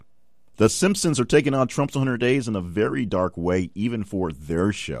The Simpsons are taking on Trump's 100 Days in a very dark way, even for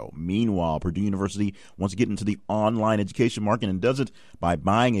their show. Meanwhile, Purdue University wants to get into the online education market and does it by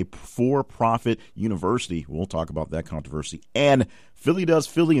buying a for-profit university. We'll talk about that controversy. And Philly does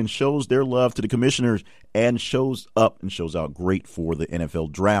Philly and shows their love to the commissioners and shows up and shows out great for the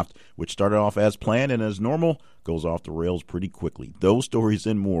NFL draft, which started off as planned and as normal goes off the rails pretty quickly. Those stories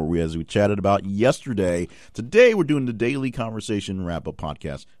and more as we chatted about yesterday. Today we're doing the Daily Conversation Wrap-Up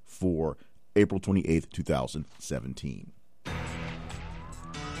Podcast for April 28th, 2017.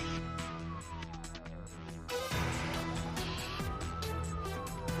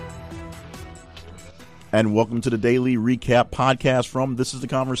 And welcome to the Daily Recap Podcast from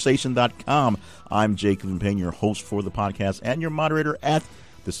thisistheconversation.com. I'm Jay Cleveland Payne, your host for the podcast and your moderator at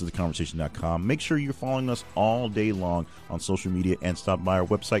thisistheconversation.com. Make sure you're following us all day long on social media and stop by our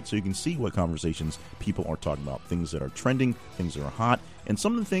website so you can see what conversations people are talking about, things that are trending, things that are hot, and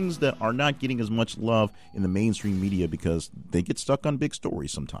some of the things that are not getting as much love in the mainstream media because they get stuck on big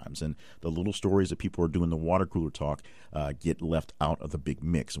stories sometimes. And the little stories that people are doing the water cooler talk get left out of the big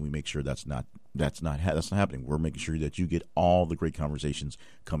mix. And we make sure that's not happening. We're making sure that you get all the great conversations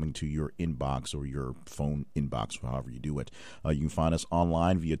coming to your inbox or your phone inbox, however you do it. You can find us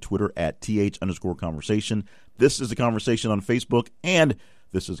online via Twitter at @th_conversation. This is the Conversation on Facebook, and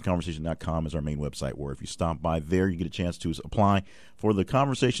thisistheconversation.com is our main website, where if you stop by there, you get a chance to apply for the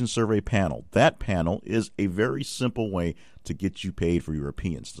Conversation Survey Panel. That panel is a very simple way to get you paid for your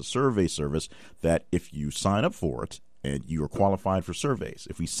opinions. The survey service that if you sign up for it, and you are qualified for surveys.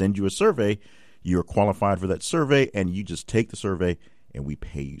 If we send you a survey, you're qualified for that survey, and you just take the survey, and we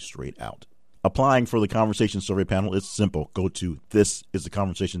pay you straight out. Applying for the Conversation Survey Panel is simple. Go to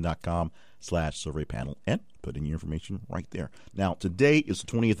thisistheconversation.com/survey panel and put in your information right there. Now, today is the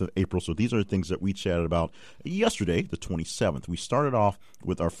 20th of April, so these are the things that we chatted about yesterday, the 27th. We started off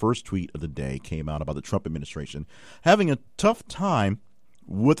with our first tweet of the day, came out about the Trump administration having a tough time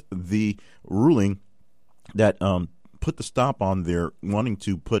with the ruling that put the stop on their wanting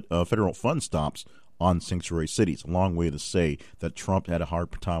to put federal fund stops on sanctuary cities. A long way to say that Trump had a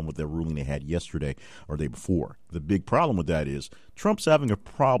hard time with that ruling they had yesterday or the day before. The big problem with that is Trump's having a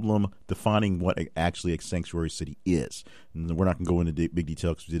problem defining what actually a sanctuary city is. And we're not going to go into big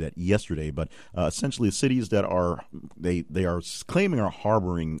detail because we did that yesterday, but essentially the cities that they are claiming are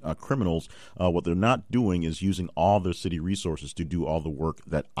harboring criminals, what they're not doing is using all their city resources to do all the work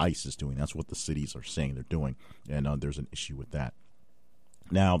that ICE is doing. That's what the cities are saying they're doing, and there's an issue with that.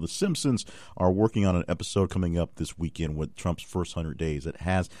 Now, the Simpsons are working on an episode coming up this weekend with Trump's first 100 days that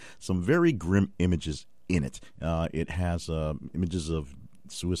has some very grim images in it. It has images of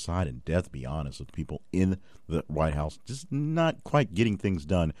suicide and death, to be honest, of people in the White House just not quite getting things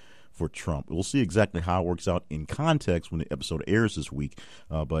done for Trump. We'll see exactly how it works out in context when the episode airs this week,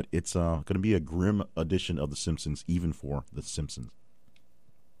 but it's going to be a grim edition of The Simpsons, even for The Simpsons.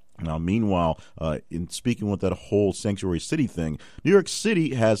 Now, meanwhile, in speaking with that whole sanctuary city thing, New York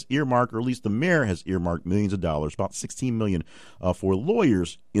City has earmarked, or at least the mayor has earmarked, millions of dollars, about $16 million, for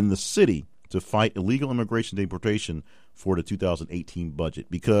lawyers in the city to fight illegal immigration deportation for the 2018 budget,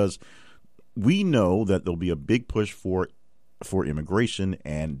 because we know that there'll be a big push for immigration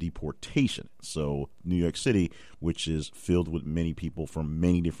and deportation. So New York City, which is filled with many people from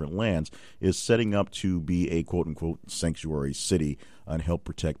many different lands, is setting up to be a quote-unquote sanctuary city and help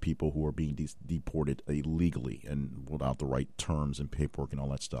protect people who are being deported illegally and without the right terms and paperwork and all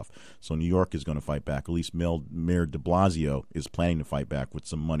that stuff. So New York is going to fight back. At least Mayor de Blasio is planning to fight back with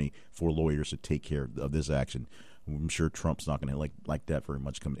some money for lawyers to take care of this action. I'm sure Trump's not going to like that very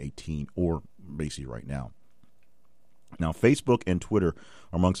much come 18 or basically right now. Now, Facebook and Twitter are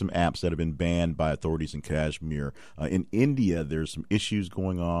among some apps that have been banned by authorities in Kashmir. In India, there's some issues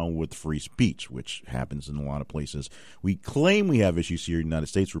going on with free speech, which happens in a lot of places. We claim we have issues here in the United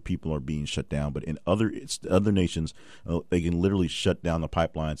States where people are being shut down, but in other nations, they can literally shut down the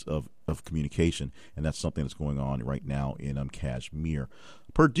pipelines of communication, and that's something that's going on right now in Kashmir.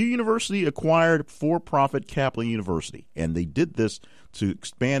 Purdue University acquired for-profit Kaplan University, and they did this to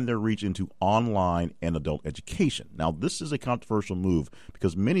expand their reach into online and adult education. Now, this is a controversial move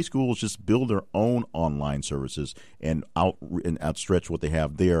because many schools just build their own online services and outstretch what they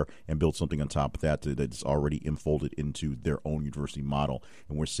have there and build something on top of that that's already enfolded into their own university model,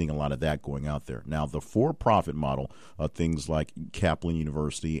 and we're seeing a lot of that going out there. Now, the for-profit model, things like Kaplan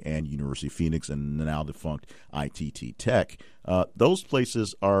University and University of Phoenix and now defunct ITT Tech, those places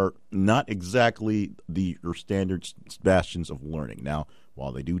are not exactly your standard bastions of learning. Now,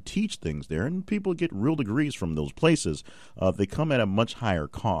 while they do teach things there, and people get real degrees from those places, they come at a much higher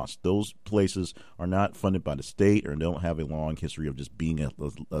cost. Those places are not funded by the state or don't have a long history of just being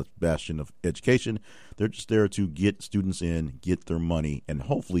a bastion of education. They're just there to get students in, get their money, and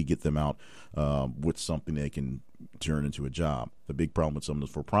hopefully get them out with something they can turn into a job. The big problem with some of those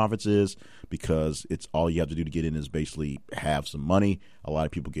for-profits is because it's all you have to do to get in is basically have some money. A lot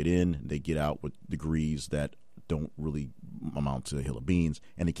of people get in, they get out with degrees that don't really amount to a hill of beans,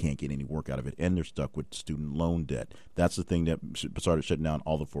 and they can't get any work out of it, and they're stuck with student loan debt. That's the thing that started shutting down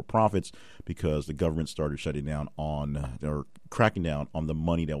all the for-profits, because the government started shutting down on, or cracking down on the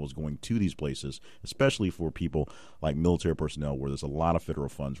money that was going to these places, especially for people like military personnel, where there's a lot of federal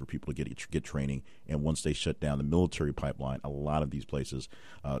funds for people to get training. And once they shut down the military pipeline, a lot of these places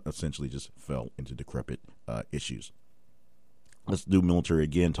essentially just fell into decrepit issues. Let's do military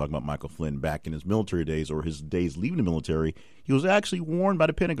again, talking about Michael Flynn. Back in his military days, or his days leaving the military, he was actually warned by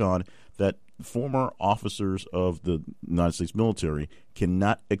the Pentagon that former officers of the United States military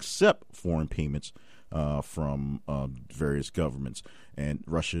cannot accept foreign payments from various governments, and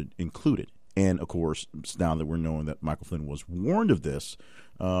Russia included. And, of course, now that we're knowing that Michael Flynn was warned of this,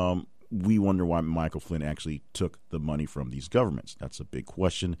 we wonder why Michael Flynn actually took the money from these governments. That's a big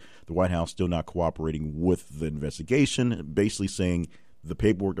question. The White House still not cooperating with the investigation, basically saying the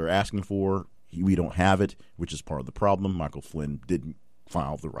paperwork they're asking for, we don't have it, which is part of the problem. Michael Flynn didn't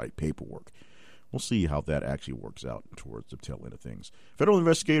file the right paperwork. We'll see how that actually works out towards the tail end of things. Federal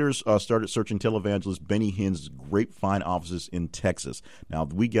investigators started searching televangelist Benny Hinn's grapevine offices in Texas. Now,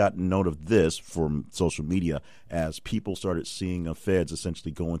 we got note of this from social media as people started seeing feds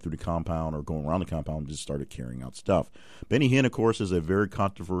essentially going through the compound or going around the compound and just started carrying out stuff. Benny Hinn, of course, is a very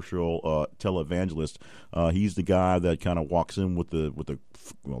controversial televangelist. He's the guy that kind of walks in with the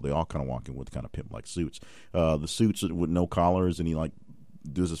well, they all kind of walk in with kind of pimp-like suits. The suits with no collars, and he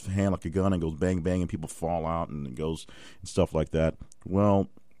does his hand like a gun and goes bang, bang, and people fall out and goes and stuff like that. Well,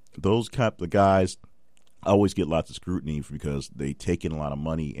 those type of guys always get lots of scrutiny because they take in a lot of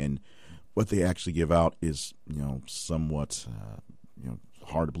money, and what they actually give out is, somewhat,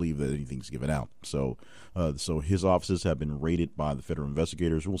 hard to believe that anything's given out. So his offices have been raided by the federal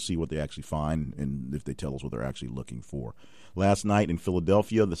investigators. We'll see what they actually find and if they tell us what they're actually looking for. Last night in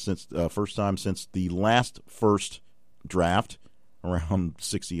Philadelphia, first time since the first draft, around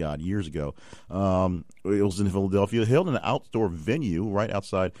 60-odd years ago. It was in Philadelphia, held in an outdoor venue right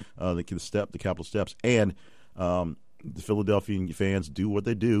outside the Capitol steps. And the Philadelphia fans do what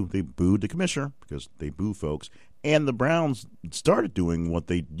they do. They booed the commissioner because they boo folks. And the Browns started doing what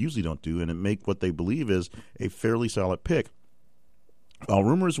they usually don't do and make what they believe is a fairly solid pick. While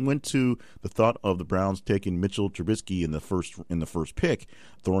rumors went to the thought of the Browns taking Mitchell Trubisky in the first pick,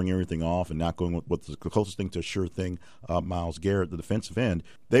 throwing everything off and not going with what's the closest thing to a sure thing, Myles Garrett, the defensive end,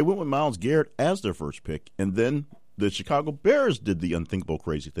 they went with Myles Garrett as their first pick. And then the Chicago Bears did the unthinkable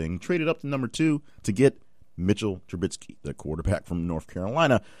crazy thing, traded up to number 2 to get Mitchell Trubisky, the quarterback from North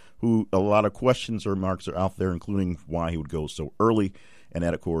Carolina, who a lot of questions or remarks are out there, including why he would go so early. And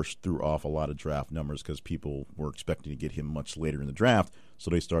that, of course, threw off a lot of draft numbers because people were expecting to get him much later in the draft.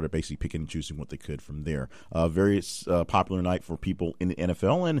 So they started basically picking and choosing what they could from there. Very popular night for people in the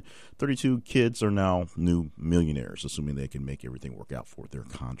NFL, and 32 kids are now new millionaires, assuming they can make everything work out for their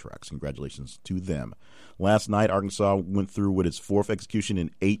contracts. Congratulations to them. Last night, Arkansas went through with its 4th execution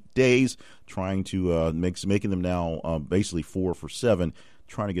in 8 days, trying to making them now basically 4 for 7,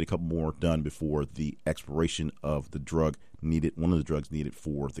 trying to get a couple more done before the expiration of the drug needed. One of the drugs needed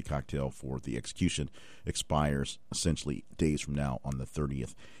for the cocktail for the execution expires essentially days from now on the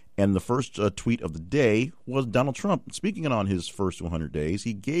 30th. And the first tweet of the day was Donald Trump. Speaking on his first 100 days,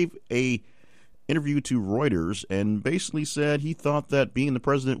 he gave a interview to Reuters and basically said he thought that being the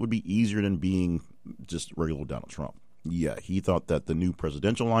president would be easier than being just regular Donald Trump. Yeah, he thought that the new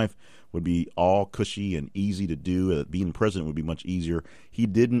presidential life would be all cushy and easy to do. Being president would be much easier. He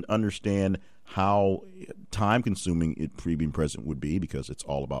didn't understand how time-consuming being president would be because it's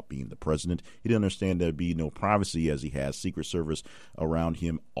all about being the president. He didn't understand there'd be no privacy as he has Secret Service around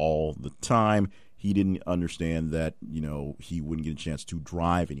him all the time. He didn't understand that, he wouldn't get a chance to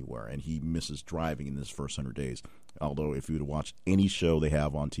drive anywhere, and he misses driving in his first 100 days. Although if you would watch any show they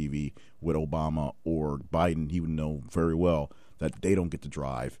have on TV with Obama or Biden, he would know very well that they don't get to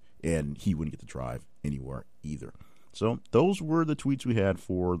drive, and he wouldn't get to drive anywhere either. So those were the tweets we had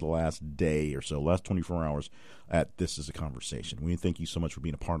for the last day or so, last 24 hours at This Is a Conversation. We thank you so much for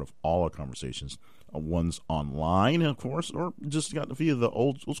being a part of all our conversations, ones online, of course, or just got via the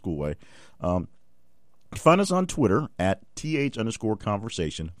old school way. Find us on Twitter at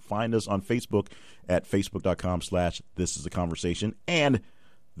th_conversation. Find us on Facebook at facebook.com/thisistheconversation. And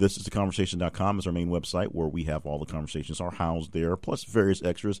thisistheconversation.com is our main website where we have all the conversations are housed there, plus various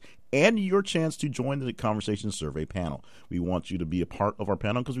extras, and your chance to join the conversation survey panel. We want you to be a part of our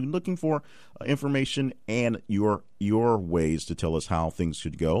panel because we're looking for information and your ways to tell us how things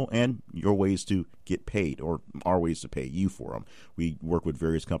should go and your ways to get paid or our ways to pay you for them. We work with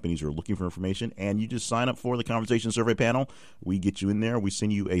various companies who are looking for information, and you just sign up for the conversation survey panel. We get you in there. We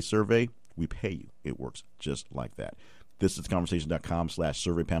send you a survey. We pay you. It works just like that.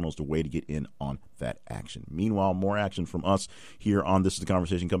 thisistheconversation.com/survey panel is the way to get in on that action. Meanwhile, more action from us here on This is the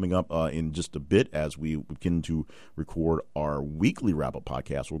Conversation coming up in just a bit as we begin to record our weekly wrap-up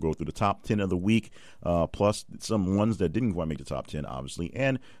podcast. We'll go through the top 10 of the week, plus some ones that didn't quite make the top 10, obviously,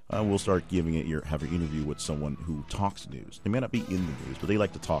 and we'll start have an interview with someone who talks news. They may not be in the news, but they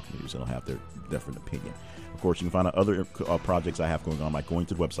like to talk news and they'll have their different opinion. Of course, you can find out other projects I have going on by going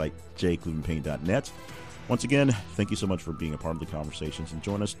to the website, jclevelandpayne.net. Once again, thank you so much for being a part of the conversations, and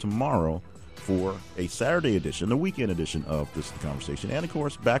join us tomorrow for a Saturday edition, the weekend edition of This is the Conversation, and of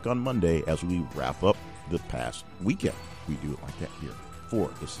course back on Monday as we wrap up the past weekend. We do it like that here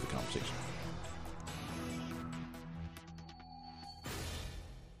for This is the Conversation.